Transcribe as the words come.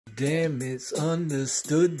Damn, it's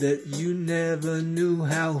understood that you never knew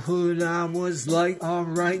how hood I was like.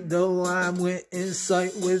 Alright, though I went in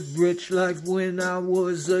sight with rich life when I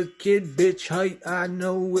was a kid. Bitch height, I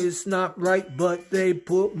know it's not right, but they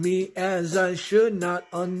put me as I should not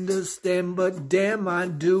understand. But damn, I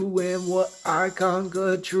do, and what I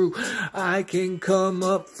conquer true. I can come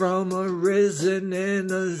up from a risen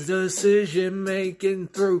and a decision making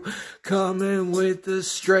through. Coming with the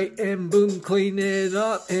straight and boom, clean it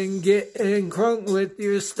up and getting crunk with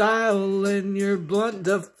your style and your blunt.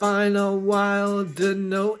 Define a wild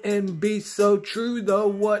denote and be so true, though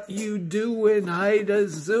what you do in height a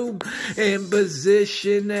zoom and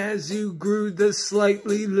position as you grew the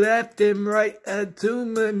slightly left and right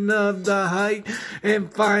attunement of the height,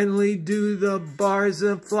 and finally do the bars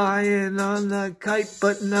of flying on the kite,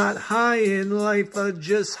 but not high in life, or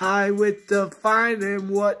just high with defining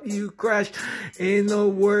what you crash. In the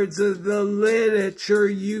words of the literature,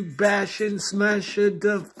 you bash and smash a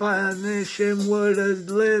definition with a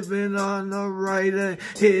living on the right, a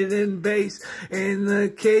hidden base. In the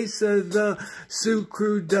case of the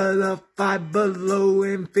sucru, the 5 below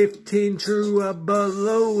and 15 true, a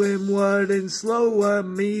below and what and slower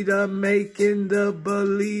meter, making the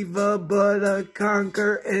believer, but a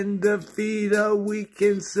conquer and defeater. We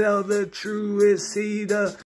can sell the truest heater.